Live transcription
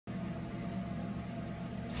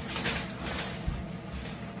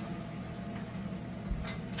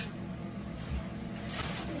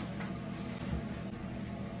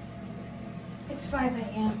it's 5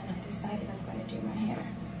 a.m. and I decided I'm gonna do my hair.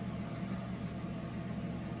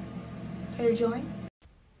 Care to join?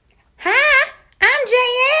 Hi, I'm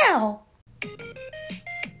Jaél.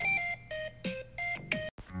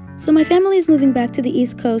 So my family is moving back to the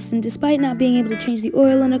East Coast, and despite not being able to change the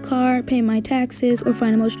oil in a car, pay my taxes, or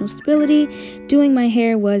find emotional stability, doing my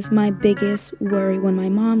hair was my biggest worry when my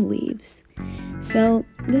mom leaves. So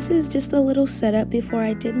this is just a little setup before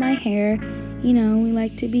I did my hair. You know, we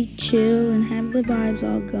like to be chill and have the vibes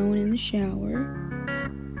all going in the shower.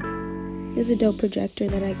 There's a dope projector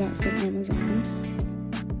that I got from Amazon.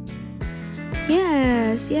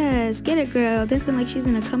 Yes, get it, girl. Dancing like she's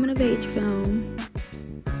in a coming-of-age film.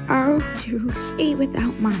 Oh, to see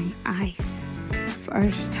without my eyes.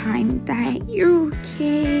 First time that you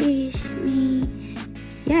kiss me.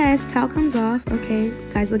 Yes, towel comes off. Okay,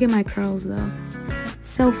 guys, look at my curls though.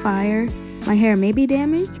 So fire. My hair may be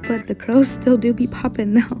damaged, but the curls still do be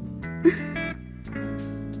popping though.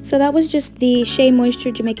 So that was just the Shea Moisture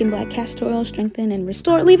Jamaican Black Castor Oil Strengthen and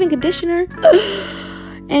Restore Leave-In Conditioner.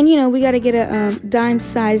 And you know, we gotta get a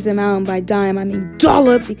dime-sized amount. By dime, I mean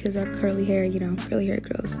dollop, because our curly hair, you know, curly hair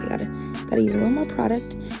girls, we gotta use a little more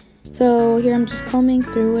product. So here I'm just combing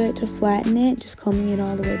through it to flatten it, just combing it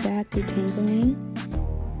all the way back, detangling.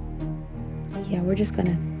 Yeah, we're just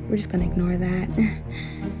gonna ignore that.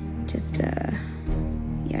 Just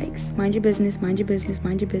yikes. Mind your business, mind your business,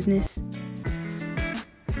 mind your business.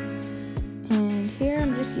 And here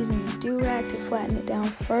I'm just using a do-rag to flatten it down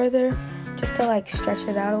further, just to like stretch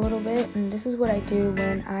it out a little bit. And this is what I do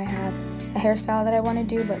when I have a hairstyle that I want to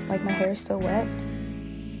do, but like my hair is still wet,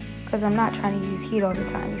 because I'm not trying to use heat all the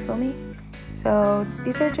time, you feel me? So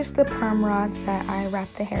these are just the perm rods that I wrap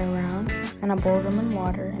the hair around, and I boil them in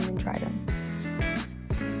water and then dry them.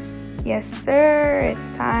 Yes sir, it's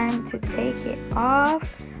time to take it off.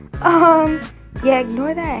 Yeah,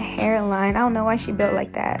 ignore that hairline. I don't know why she built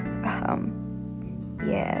like that.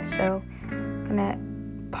 Yeah, so I'm gonna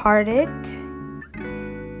part it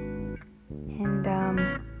and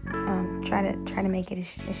try to make it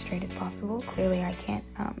as straight as possible. Clearly I can't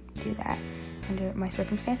do that under my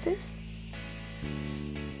circumstances.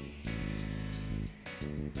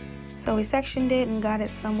 So we sectioned it and got it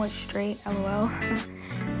somewhat straight, lol.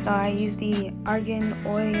 So I used the Argan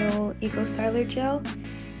Oil Eco Styler Gel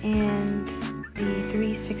and the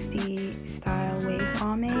 360 style Wave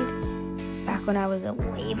Pomade back when I was a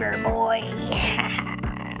waver boy.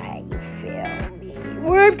 You feel me?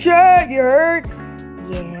 Wave check, you heard?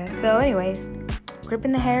 Yeah, so anyways,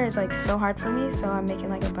 gripping the hair is like so hard for me, so I'm making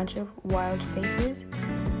like a bunch of wild faces.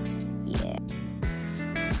 Yeah.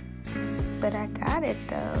 But I got it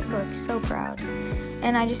though. Look, so proud.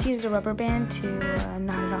 And I just used a rubber band to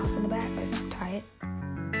knot it off in the back, or tie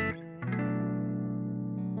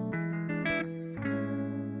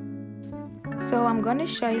it. So I'm going to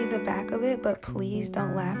show you the back of it, but please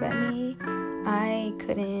don't laugh at me. I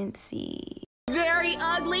couldn't see. Very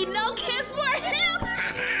ugly, no kiss for him!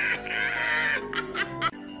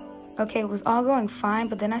 Okay, it was all going fine,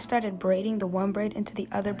 but then I started braiding the one braid into the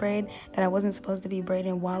other braid that I wasn't supposed to be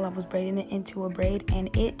braiding while I was braiding it into a braid, and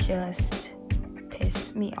it just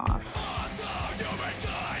pissed me off.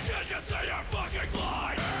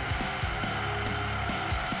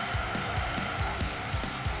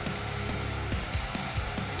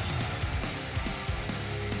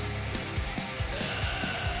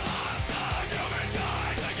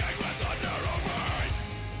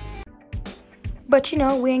 But you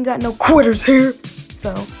know, we ain't got no quitters here.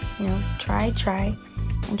 So, you know, try again,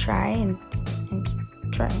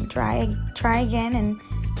 and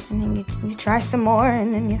then you try some more,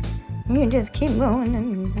 and then you just keep going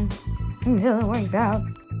until it works out.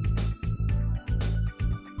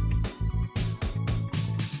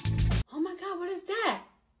 Oh my god, what is that?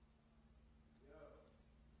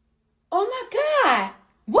 Oh my god,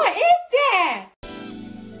 what is that?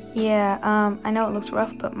 Yeah, I know it looks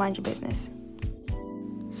rough, but mind your business.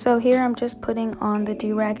 So here I'm just putting on the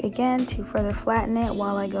do-rag again to further flatten it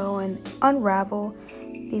while I go and unravel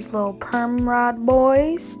these little perm rod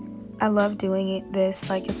boys. I love doing this,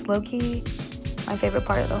 like it's low-key my favorite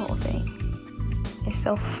part of the whole thing. It's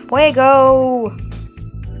so fuego!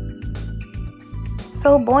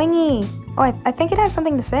 So boingy! Oh, I think it has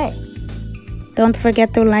something to say. Don't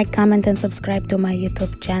forget to like, comment, and subscribe to my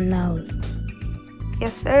YouTube channel.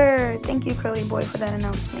 Yes sir! Thank you, Curly Boy, for that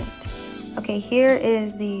announcement. Okay, here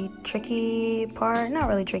is the tricky part. Not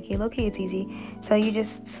really tricky, low-key it's easy. So you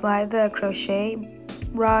just slide the crochet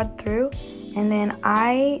rod through, and then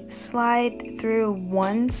I slide through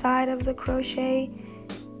one side of the crochet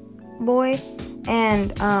boy,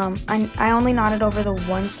 and I only knotted over the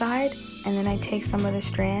one side, and then I take some of the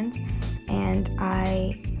strands and and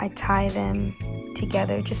I tie them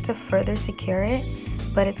together just to further secure it,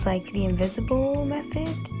 but it's like the invisible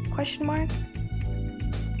method, question mark.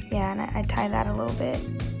 Yeah, and I tie that a little bit,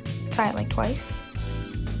 tie it like twice.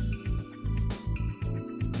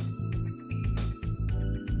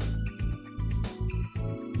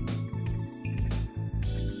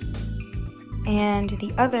 And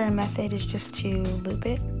the other method is just to loop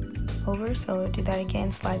it over. So do that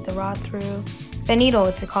again, slide the rod through. The needle,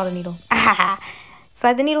 it's called a needle.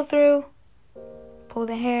 Slide the needle through, pull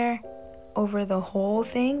the hair over the whole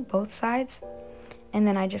thing, both sides. And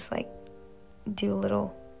then I just like do a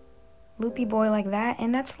little loopy boy like that.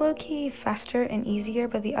 And that's low-key faster and easier,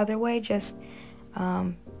 but the other way just,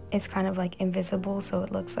 it's kind of like invisible. So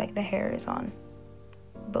it looks like the hair is on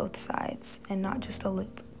both sides and not just a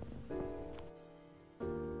loop.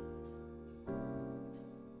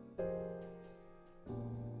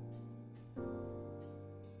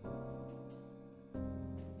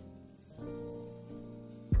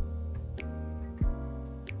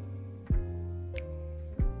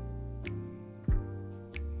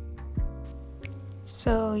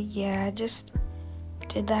 So yeah, I just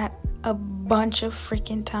did that a bunch of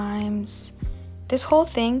freaking times. This whole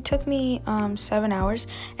thing took me 7 hours,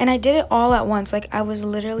 and I did it all at once. Like, I was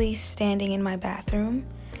literally standing in my bathroom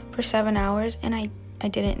for 7 hours, and I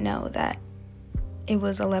didn't know that it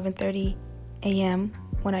was 11:30 a.m.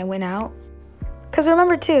 when I went out. Because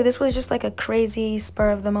remember too, this was just like a crazy spur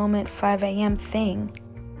of the moment 5 a.m. thing.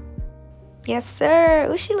 Yes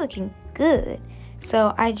sir, ooh, she looking good.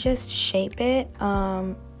 So I just shape it,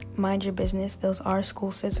 mind your business, those are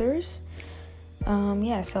school scissors.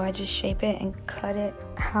 Yeah, so I just shape it and cut it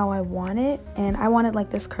how I want it. And I wanted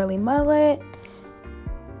like this curly mullet.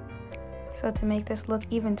 So to make this look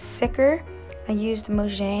even sicker, I used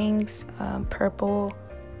Mojang's purple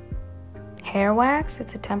hair wax.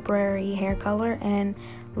 It's a temporary hair color, and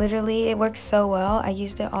literally it works so well. I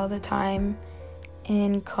used it all the time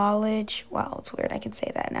in college. Wow, it's weird I can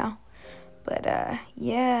say that now. But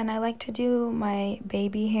yeah, and I like to do my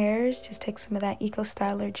baby hairs. Just take some of that Eco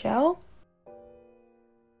Styler gel.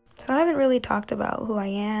 So I haven't really talked about who I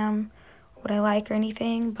am, what I like or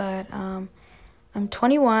anything, but I'm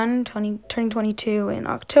 21, turning 22 in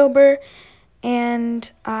October,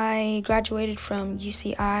 and I graduated from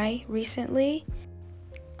UCI recently.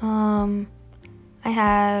 I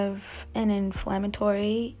have an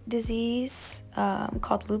inflammatory disease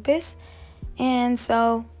called lupus, and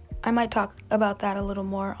so I might talk about that a little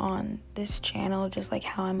more on this channel, just like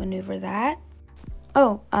how I maneuver that.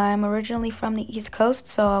 Oh, I'm originally from the East Coast,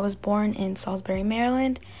 so I was born in Salisbury,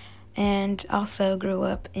 Maryland, and also grew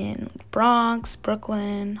up in Bronx,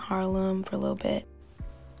 Brooklyn, Harlem for a little bit.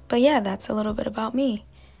 But yeah, that's a little bit about me.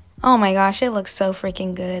 Oh my gosh, it looks so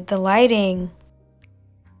freaking good. The lighting.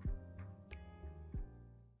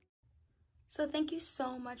 So thank you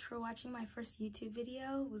so much for watching my first YouTube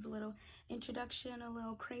video. It was a little introduction, a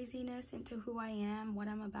little craziness into who I am, what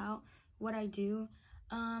I'm about, what I do.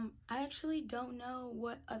 I actually don't know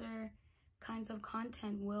what other kinds of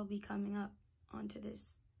content will be coming up onto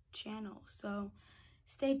this channel. So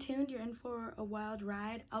stay tuned, you're in for a wild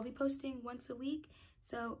ride. I'll be posting once a week.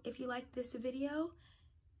 So if you like this video,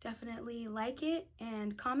 definitely like it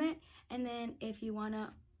and comment. And then if you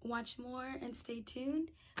wanna watch more and stay tuned,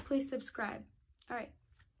 please subscribe. All right,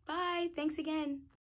 bye, thanks again.